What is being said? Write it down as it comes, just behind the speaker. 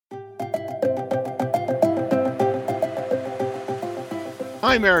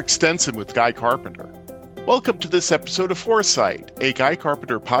I'm Eric Stenson with Guy Carpenter. Welcome to this episode of Foresight, a Guy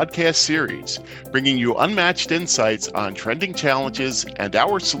Carpenter podcast series, bringing you unmatched insights on trending challenges and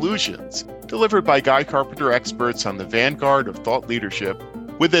our solutions, delivered by Guy Carpenter experts on the vanguard of thought leadership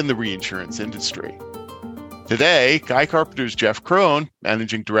within the reinsurance industry. Today, Guy Carpenter's Jeff Crone,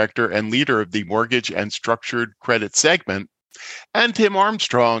 Managing Director and leader of the Mortgage and Structured Credit segment, and Tim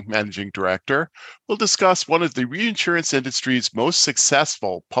Armstrong, Managing Director, will discuss one of the reinsurance industry's most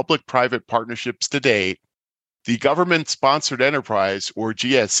successful public-private partnerships to date, the Government-Sponsored Enterprise, or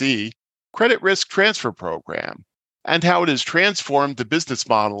GSE, Credit Risk Transfer Program, and how it has transformed the business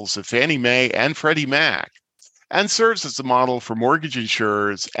models of Fannie Mae and Freddie Mac, and serves as a model for mortgage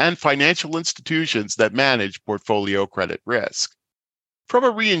insurers and financial institutions that manage portfolio credit risk. From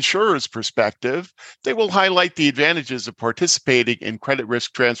a reinsurer's perspective, they will highlight the advantages of participating in credit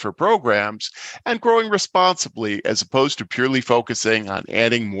risk transfer programs and growing responsibly as opposed to purely focusing on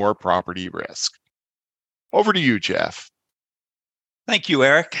adding more property risk. Over to you, Jeff. Thank you,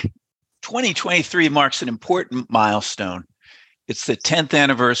 Eric. 2023 marks an important milestone. It's the 10th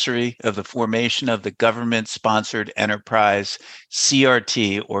anniversary of the formation of the Government-Sponsored Enterprise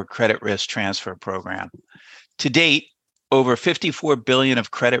CRT, or Credit Risk Transfer Program. To date, over $54 billion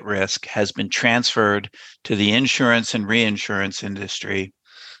of credit risk has been transferred to the insurance and reinsurance industry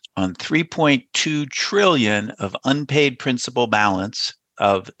on $3.2 trillion of unpaid principal balance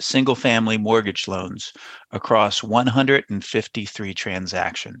of single-family mortgage loans across 153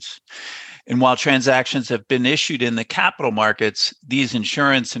 transactions. And while transactions have been issued in the capital markets, these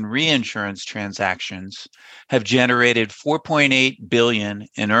insurance and reinsurance transactions have generated $4.8 billion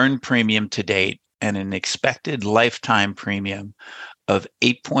in earned premium to date, and an expected lifetime premium of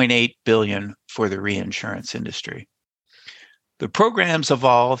 $8.8 billion for the reinsurance industry. The program's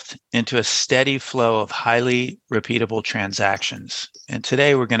evolved into a steady flow of highly repeatable transactions. And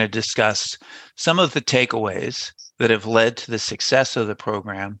today we're going to discuss some of the takeaways that have led to the success of the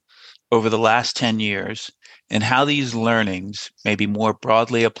program over the last 10 years and how these learnings may be more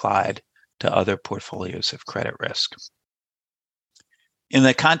broadly applied to other portfolios of credit risk. In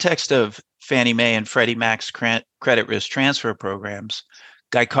the context of Fannie Mae and Freddie Mac's credit risk transfer programs,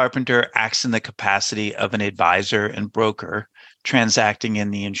 Guy Carpenter acts in the capacity of an advisor and broker transacting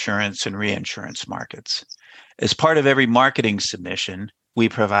in the insurance and reinsurance markets. As part of every marketing submission, we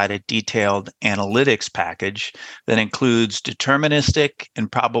provide a detailed analytics package that includes deterministic and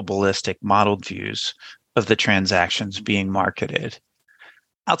probabilistic modeled views of the transactions being marketed.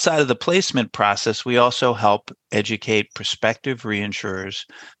 Outside of the placement process, we also help educate prospective reinsurers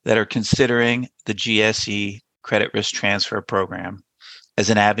that are considering the GSE Credit Risk Transfer Program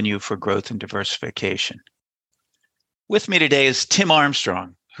as an avenue for growth and diversification. With me today is Tim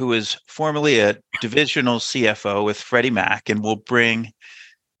Armstrong, who is formerly a divisional CFO with Freddie Mac and will bring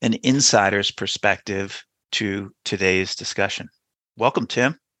an insider's perspective to today's discussion. Welcome,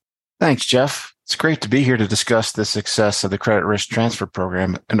 Tim. Thanks, Jeff. It's great to be here to discuss the success of the Credit Risk Transfer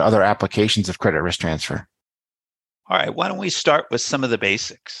Program and other applications of credit risk transfer. All right, why don't we start with some of the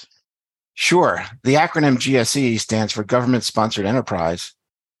basics? Sure. The acronym GSE stands for Government-Sponsored Enterprise,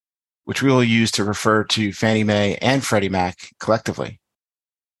 which we will use to refer to Fannie Mae and Freddie Mac collectively.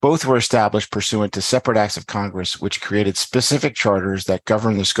 Both were established pursuant to separate acts of Congress, which created specific charters that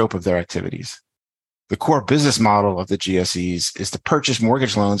govern the scope of their activities. The core business model of the GSEs is to purchase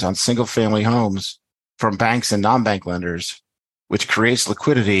mortgage loans on single-family homes from banks and non-bank lenders, which creates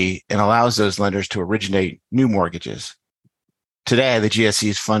liquidity and allows those lenders to originate new mortgages. Today, the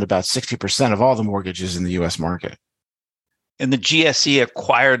GSEs fund about 60% of all the mortgages in the U.S. market. And the GSE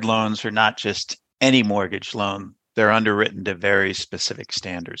acquired loans are not just any mortgage loan. They're underwritten to very specific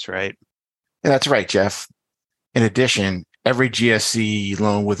standards, right? Yeah, that's right, Jeff. In addition, every GSE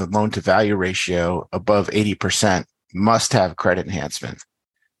loan with a loan-to-value ratio above 80% must have credit enhancement.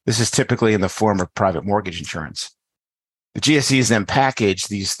 This is typically in the form of private mortgage insurance. The GSEs then package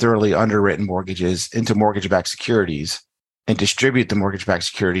these thoroughly underwritten mortgages into mortgage-backed securities and distribute the mortgage-backed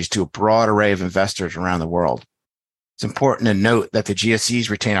securities to a broad array of investors around the world. It's important to note that the GSEs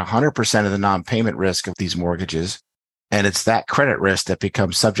retain 100% of the non-payment risk of these mortgages, and it's that credit risk that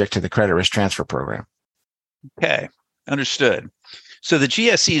becomes subject to the credit risk transfer program. Okay. Understood. So the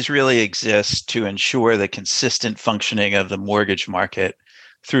GSEs really exist to ensure the consistent functioning of the mortgage market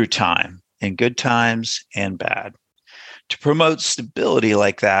through time, in good times and bad. To promote stability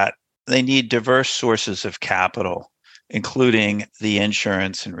like that, they need diverse sources of capital, including the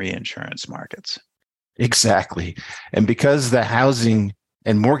insurance and reinsurance markets. Exactly. And because the housing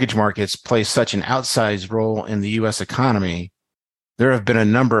and mortgage markets play such an outsized role in the U.S. economy, There have been a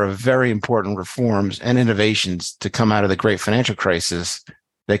number of very important reforms and innovations to come out of the great financial crisis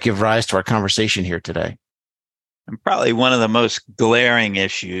that give rise to our conversation here today. And probably one of the most glaring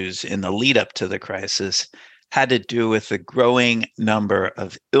issues in the lead up to the crisis had to do with the growing number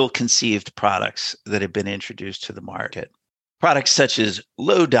of ill-conceived products that had been introduced to the market. Products such as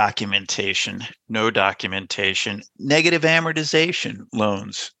low documentation, no documentation, negative amortization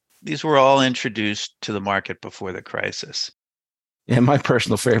loans. These were all introduced to the market before the crisis. And my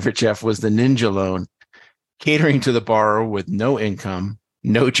personal favorite, Jeff, was the Ninja loan, catering to the borrower with no income,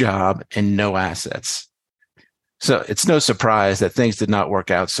 no job, and no assets. So it's no surprise that things did not work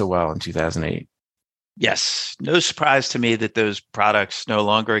out so well in 2008. Yes, no surprise to me that those products no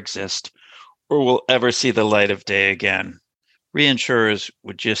longer exist or will ever see the light of day again. Reinsurers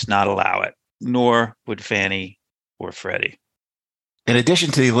would just not allow it, nor would Fannie or Freddie. In addition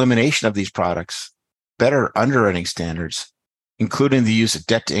to the elimination of these products, better underwriting standards, including the use of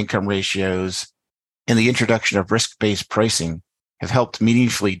debt-to-income ratios and the introduction of risk-based pricing, have helped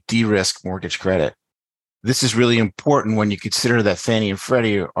meaningfully de-risk mortgage credit. This is really important when you consider that Fannie and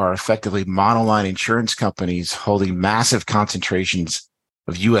Freddie are effectively monoline insurance companies holding massive concentrations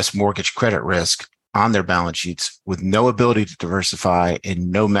of U.S. mortgage credit risk on their balance sheets with no ability to diversify and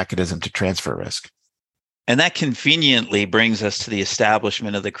no mechanism to transfer risk. And that conveniently brings us to the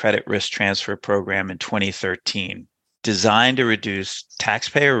establishment of the Credit Risk Transfer Program in 2013, designed to reduce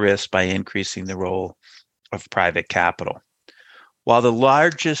taxpayer risk by increasing the role of private capital. While the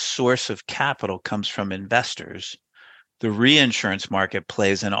largest source of capital comes from investors, the reinsurance market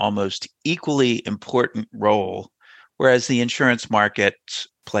plays an almost equally important role, whereas the insurance markets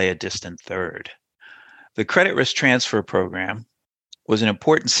play a distant third. The Credit Risk Transfer Program was an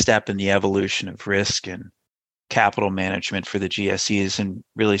important step in the evolution of risk and capital management for the GSEs and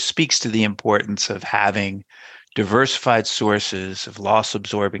really speaks to the importance of having diversified sources of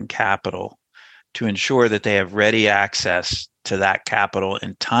loss-absorbing capital to ensure that they have ready access to that capital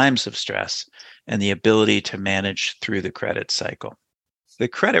in times of stress and the ability to manage through the credit cycle. The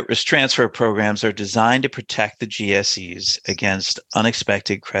credit risk transfer programs are designed to protect the GSEs against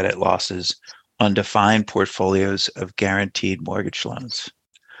unexpected credit losses on defined portfolios of guaranteed mortgage loans.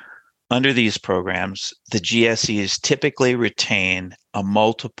 Under these programs, the GSEs typically retain a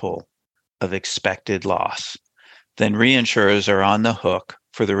multiple of expected loss. Then reinsurers are on the hook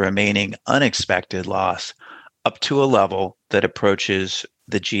for the remaining unexpected loss up to a level that approaches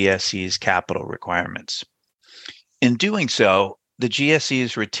the GSE's capital requirements. In doing so, the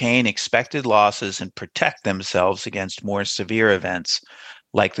GSEs retain expected losses and protect themselves against more severe events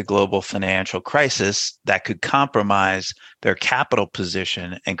like the global financial crisis that could compromise their capital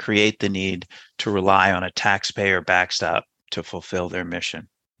position and create the need to rely on a taxpayer backstop to fulfill their mission.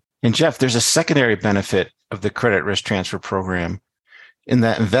 And Jeff, there's a secondary benefit of the credit risk transfer program in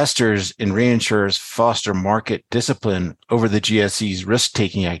that investors and reinsurers foster market discipline over the GSE's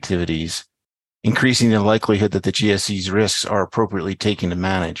risk-taking activities, increasing the likelihood that the GSE's risks are appropriately taken and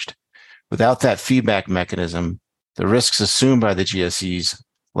managed. Without that feedback mechanism, the risks assumed by the GSEs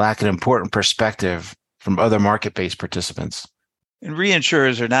lack an important perspective from other market-based participants. And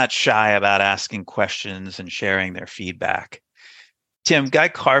reinsurers are not shy about asking questions and sharing their feedback. Tim, Guy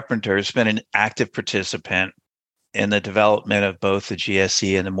Carpenter has been an active participant in the development of both the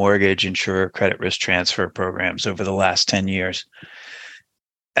GSE and the mortgage insurer credit risk transfer programs over the last 10 years.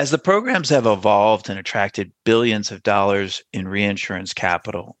 As the programs have evolved and attracted billions of dollars in reinsurance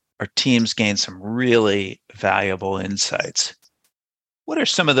capital, our teams gained some really valuable insights. What are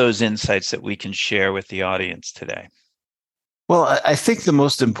some of those insights that we can share with the audience today? Well, I think the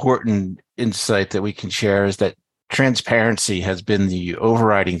most important insight that we can share is that transparency has been the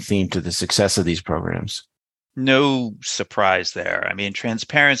overriding theme to the success of these programs. No surprise there. I mean,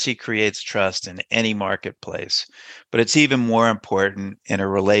 transparency creates trust in any marketplace, but it's even more important in a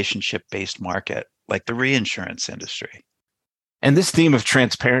relationship-based market like the reinsurance industry. And this theme of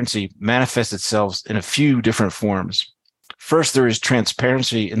transparency manifests itself in a few different forms. First, there is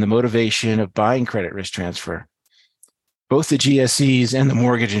transparency in the motivation of buying credit risk transfer. Both the GSEs and the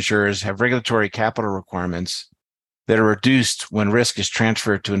mortgage insurers have regulatory capital requirements that are reduced when risk is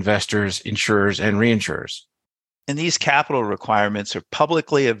transferred to investors, insurers, and reinsurers. And these capital requirements are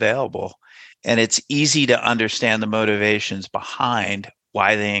publicly available, and it's easy to understand the motivations behind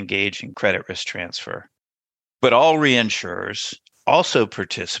why they engage in credit risk transfer. But all reinsurers also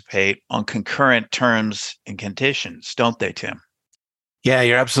participate on concurrent terms and conditions, don't they, Tim? Yeah,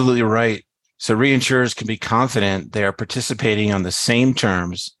 you're absolutely right. So reinsurers can be confident they are participating on the same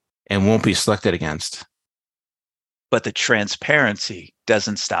terms and won't be selected against. But the transparency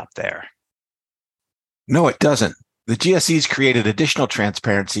doesn't stop there. No, it doesn't. The GSEs created additional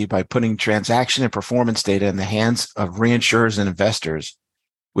transparency by putting transaction and performance data in the hands of reinsurers and investors,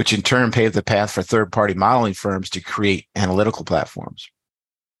 which in turn paved the path for third-party modeling firms to create analytical platforms.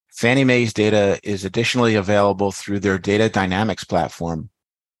 Fannie Mae's data is additionally available through their Data Dynamics platform,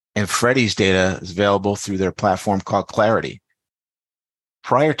 and Freddie's data is available through their platform called Clarity.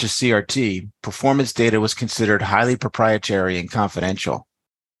 Prior to CRT, performance data was considered highly proprietary and confidential,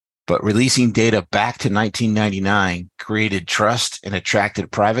 but releasing data back to 1999 created trust and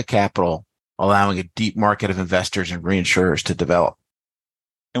attracted private capital, allowing a deep market of investors and reinsurers to develop.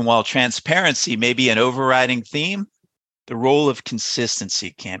 And while transparency may be an overriding theme, the role of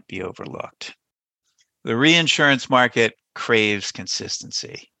consistency can't be overlooked. The reinsurance market craves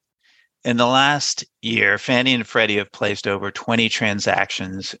consistency. In the last year, Fannie and Freddie have placed over 20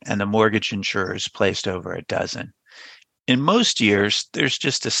 transactions, and the mortgage insurers placed over a dozen. In most years, there's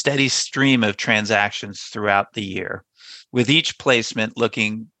just a steady stream of transactions throughout the year, with each placement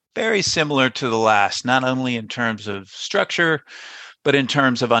looking very similar to the last, not only in terms of structure, but in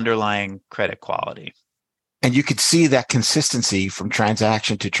terms of underlying credit quality. And you could see that consistency from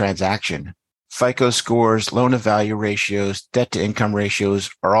transaction to transaction. FICO scores, loan-to-value ratios, debt-to-income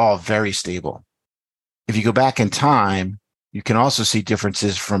ratios are all very stable. If you go back in time, you can also see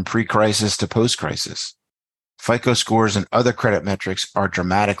differences from pre-crisis to post-crisis. FICO scores and other credit metrics are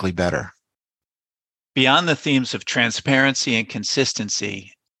dramatically better. Beyond the themes of transparency and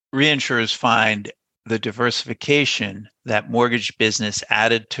consistency, reinsurers find the diversification that mortgage business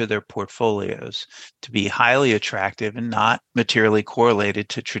added to their portfolios to be highly attractive and not materially correlated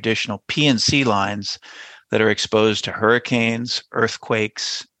to traditional P&C lines that are exposed to hurricanes,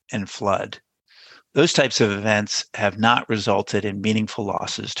 earthquakes, and flood. Those types of events have not resulted in meaningful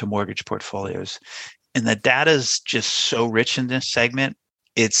losses to mortgage portfolios. And the data is just so rich in this segment,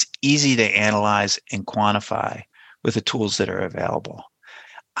 it's easy to analyze and quantify with the tools that are available.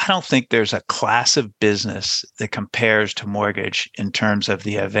 I don't think there's a class of business that compares to mortgage in terms of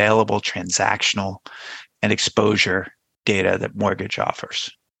the available transactional and exposure data that mortgage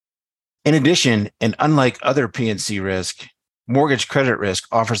offers. In addition, and unlike other P&C risk, mortgage credit risk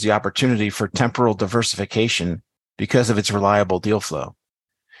offers the opportunity for temporal diversification because of its reliable deal flow,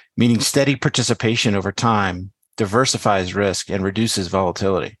 meaning steady participation over time diversifies risk and reduces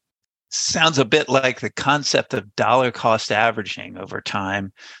volatility. Sounds a bit like the concept of dollar cost averaging over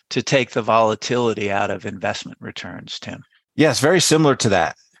time to take the volatility out of investment returns, Tim. Yes, very similar to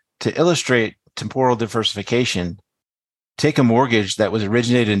that. To illustrate temporal diversification, take a mortgage that was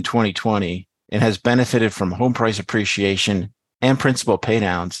originated in 2020 and has benefited from home price appreciation and principal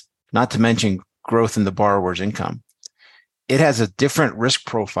paydowns, not to mention growth in the borrower's income. It has a different risk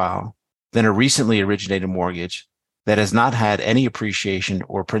profile than a recently originated mortgage that has not had any appreciation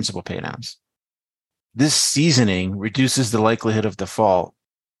or principal paydowns. This seasoning reduces the likelihood of default,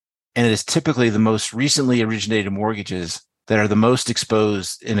 and it is typically the most recently originated mortgages that are the most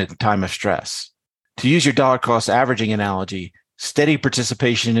exposed in a time of stress. To use your dollar cost averaging analogy, steady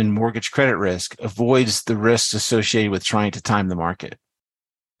participation in mortgage credit risk avoids the risks associated with trying to time the market.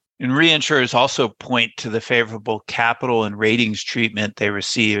 And reinsurers also point to the favorable capital and ratings treatment they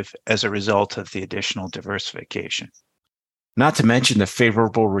receive as a result of the additional diversification. Not to mention the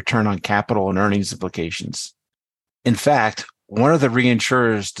favorable return on capital and earnings implications. In fact, one of the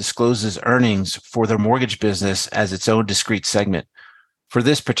reinsurers discloses earnings for their mortgage business as its own discrete segment. For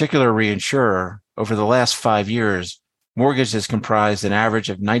this particular reinsurer, over the last 5 years, mortgage has comprised an average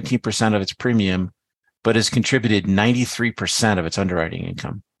of 19% of its premium, but has contributed 93% of its underwriting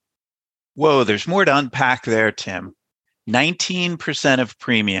income. Whoa, there's more to unpack there, Tim. 19% of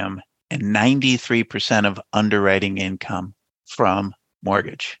premium and 93% of underwriting income from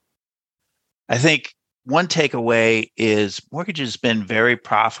mortgage. I think one takeaway is mortgage has been very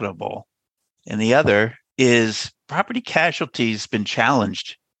profitable, and the other is property casualty has been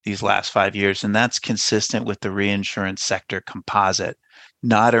challenged these last 5 years, and that's consistent with the reinsurance sector composite,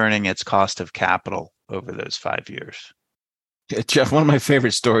 not earning its cost of capital over those 5 years. Jeff, one of my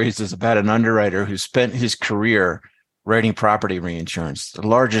favorite stories is about an underwriter who spent his career writing property reinsurance, the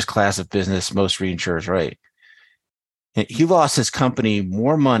largest class of business most reinsurers write. And he lost his company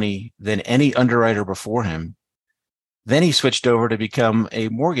more money than any underwriter before him. Then he switched over to become a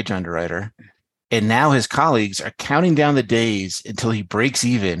mortgage underwriter. And now his colleagues are counting down the days until he breaks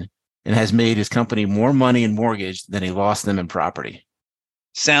even and has made his company more money in mortgage than he lost them in property.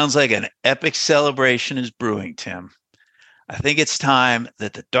 Sounds like an epic celebration is brewing, Tim. I think it's time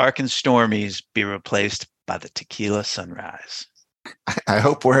that the dark and stormies be replaced by the tequila sunrise. I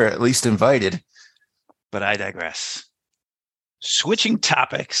hope we're at least invited. But I digress. Switching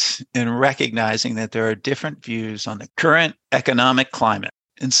topics and recognizing that there are different views on the current economic climate,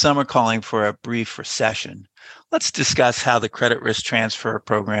 and some are calling for a brief recession, let's discuss how the credit risk transfer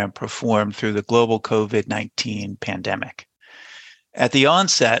program performed through the global COVID-19 pandemic. At the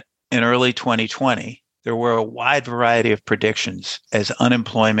onset in early 2020, there were a wide variety of predictions as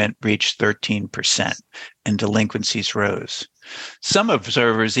unemployment reached 13% and delinquencies rose. Some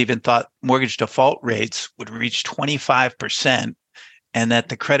observers even thought mortgage default rates would reach 25% and that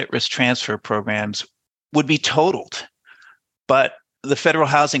the credit risk transfer programs would be totaled. But the Federal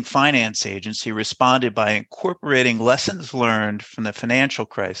Housing Finance Agency responded by incorporating lessons learned from the financial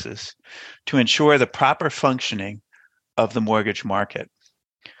crisis to ensure the proper functioning of the mortgage market.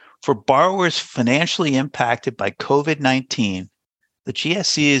 For borrowers financially impacted by COVID-19, the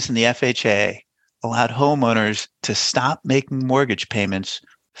GSEs and the FHA allowed homeowners to stop making mortgage payments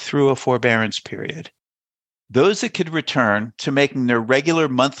through a forbearance period. Those that could return to making their regular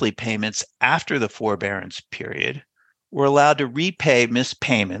monthly payments after the forbearance period were allowed to repay missed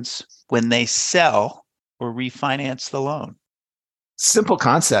payments when they sell or refinance the loan. Simple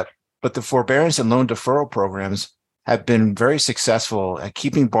concept, but the forbearance and loan deferral programs have been very successful at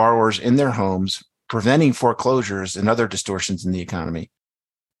keeping borrowers in their homes, preventing foreclosures and other distortions in the economy.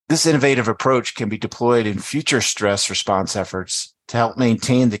 This innovative approach can be deployed in future stress response efforts to help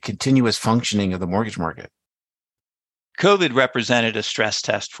maintain the continuous functioning of the mortgage market. COVID represented a stress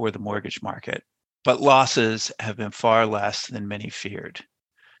test for the mortgage market, but losses have been far less than many feared.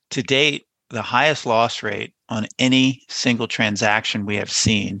 To date, the highest loss rate on any single transaction we have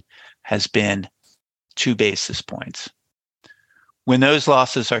seen has been 2 basis points. When those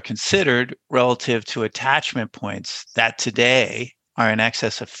losses are considered relative to attachment points that today are in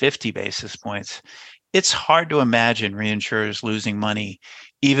excess of 50 basis points, it's hard to imagine reinsurers losing money,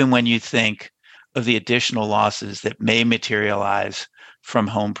 even when you think of the additional losses that may materialize from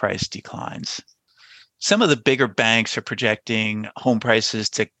home price declines. Some of the bigger banks are projecting home prices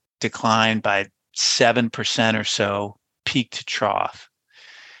to decline by 7% or so, peak to trough.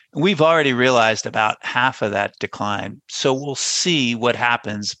 We've already realized about half of that decline, so we'll see what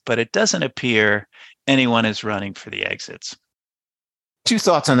happens, but it doesn't appear anyone is running for the exits. 2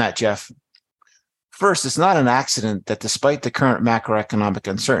 thoughts on that, Jeff. First, it's not an accident that despite the current macroeconomic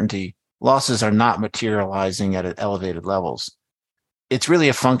uncertainty, losses are not materializing at elevated levels. It's really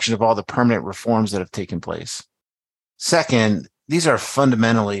a function of all the permanent reforms that have taken place. Second, these are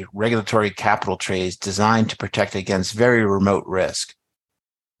fundamentally regulatory capital trades designed to protect against very remote risk.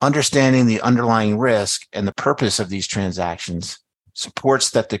 Understanding the underlying risk and the purpose of these transactions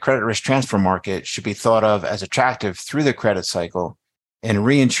supports that the credit risk transfer market should be thought of as attractive through the credit cycle, and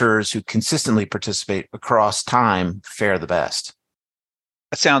reinsurers who consistently participate across time fare the best.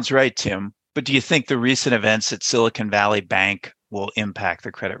 That sounds right, Tim. But do you think the recent events at Silicon Valley Bank will impact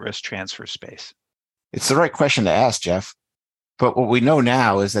the credit risk transfer space? It's the right question to ask, Jeff. But what we know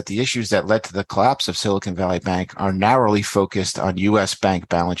now is that the issues that led to the collapse of Silicon Valley Bank are narrowly focused on U.S. bank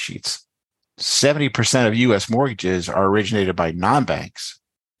balance sheets. 70% of U.S. mortgages are originated by non-banks,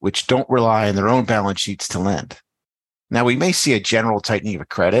 which don't rely on their own balance sheets to lend. Now, we may see a general tightening of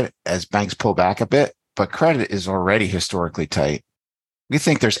credit as banks pull back a bit, but credit is already historically tight. We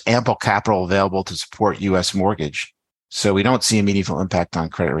think there's ample capital available to support U.S. mortgage, so we don't see a meaningful impact on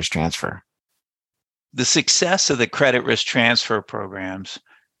credit risk transfer. The success of the credit risk transfer programs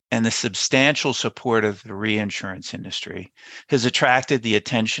and the substantial support of the reinsurance industry has attracted the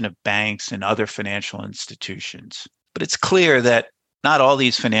attention of banks and other financial institutions. But it's clear that not all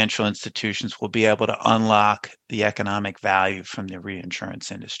these financial institutions will be able to unlock the economic value from the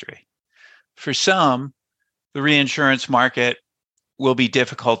reinsurance industry. For some, the reinsurance market will be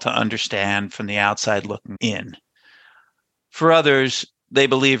difficult to understand from the outside looking in. For others, they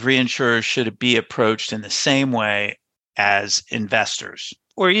believe reinsurers should be approached in the same way as investors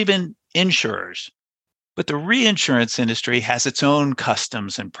or even insurers. But the reinsurance industry has its own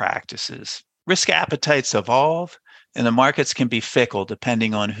customs and practices. Risk appetites evolve, and the markets can be fickle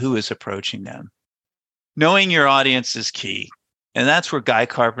depending on who is approaching them. Knowing your audience is key, and that's where Guy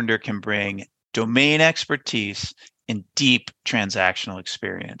Carpenter can bring domain expertise and deep transactional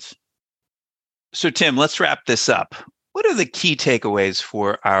experience. So, Tim, let's wrap this up. What are the key takeaways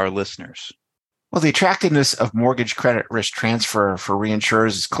for our listeners? Well, the attractiveness of mortgage credit risk transfer for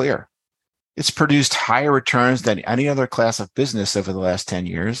reinsurers is clear. It's produced higher returns than any other class of business over the last 10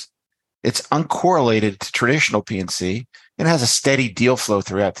 years. It's uncorrelated to traditional P&C and has a steady deal flow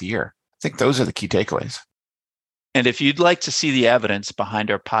throughout the year. I think those are the key takeaways. And if you'd like to see the evidence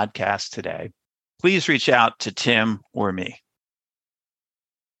behind our podcast today, please reach out to Tim or me.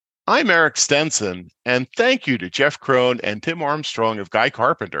 I'm Eric Stenson, and thank you to Jeff Crone and Tim Armstrong of Guy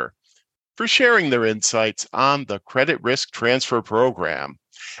Carpenter for sharing their insights on the Credit Risk Transfer Program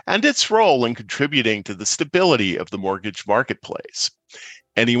and its role in contributing to the stability of the mortgage marketplace.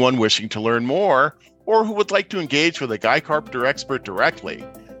 Anyone wishing to learn more or who would like to engage with a Guy Carpenter expert directly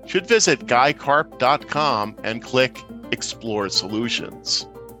should visit guycarp.com and click Explore Solutions.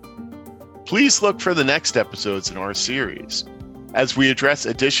 Please look for the next episodes in our series as we address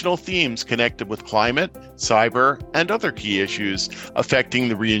additional themes connected with climate, cyber, and other key issues affecting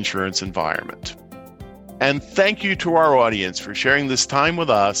the reinsurance environment. And thank you to our audience for sharing this time with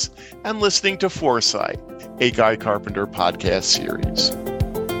us and listening to Foresight, a Guy Carpenter podcast series.